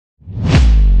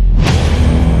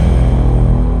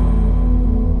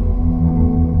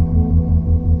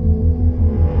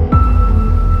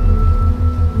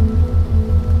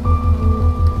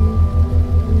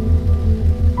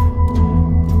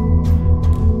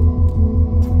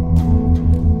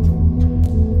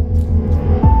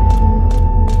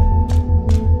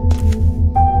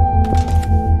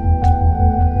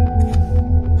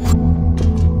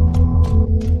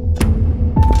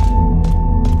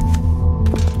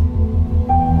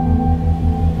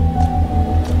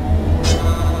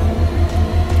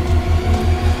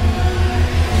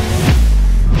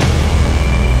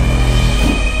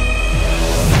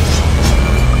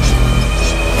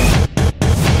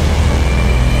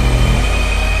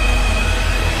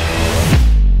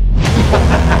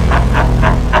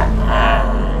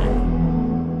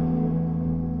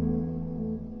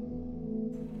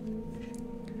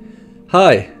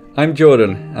Hi, I'm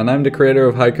Jordan, and I'm the creator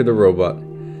of Haiku the Robot.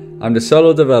 I'm the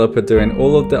solo developer doing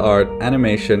all of the art,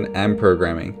 animation, and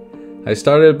programming. I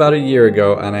started about a year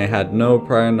ago and I had no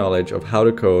prior knowledge of how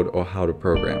to code or how to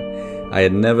program. I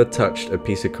had never touched a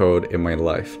piece of code in my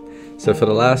life. So for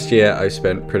the last year, I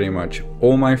spent pretty much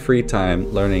all my free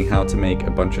time learning how to make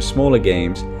a bunch of smaller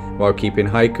games while keeping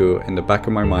Haiku in the back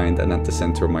of my mind and at the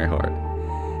center of my heart.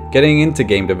 Getting into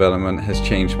game development has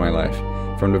changed my life.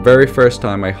 From the very first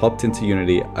time I hopped into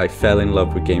Unity, I fell in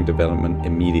love with game development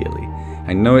immediately.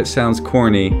 I know it sounds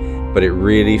corny, but it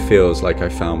really feels like I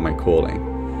found my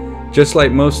calling. Just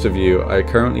like most of you, I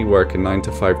currently work a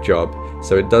 9-to-5 job,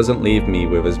 so it doesn't leave me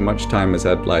with as much time as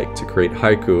I'd like to create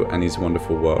Haiku and his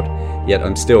wonderful world. Yet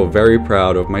I'm still very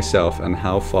proud of myself and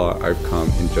how far I've come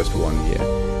in just 1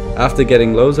 year. After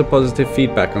getting loads of positive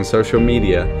feedback on social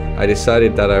media, I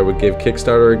decided that I would give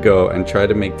Kickstarter a go and try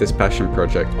to make this passion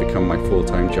project become my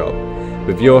full-time job.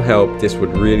 With your help, this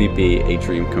would really be a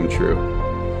dream come true.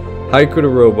 Haiku the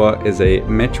Robot is a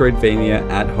Metroidvania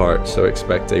at heart, so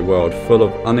expect a world full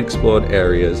of unexplored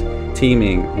areas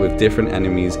teeming with different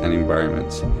enemies and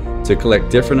environments. To collect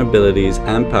different abilities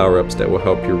and power-ups that will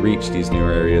help you reach these new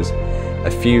areas,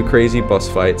 a few crazy boss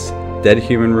fights, dead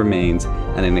human remains,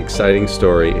 and an exciting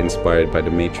story inspired by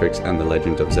The Matrix and The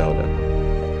Legend of Zelda.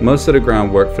 Most of the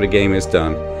groundwork for the game is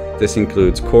done. This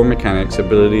includes core mechanics,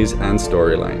 abilities, and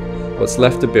storyline. What's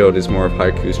left to build is more of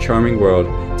Haiku's charming world,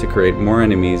 to create more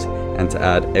enemies, and to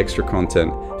add extra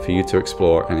content for you to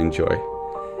explore and enjoy.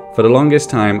 For the longest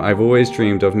time, I've always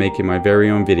dreamed of making my very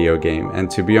own video game, and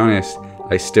to be honest,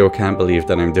 I still can't believe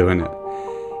that I'm doing it.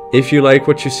 If you like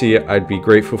what you see, I'd be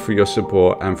grateful for your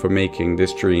support and for making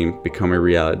this dream become a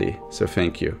reality, so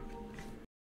thank you.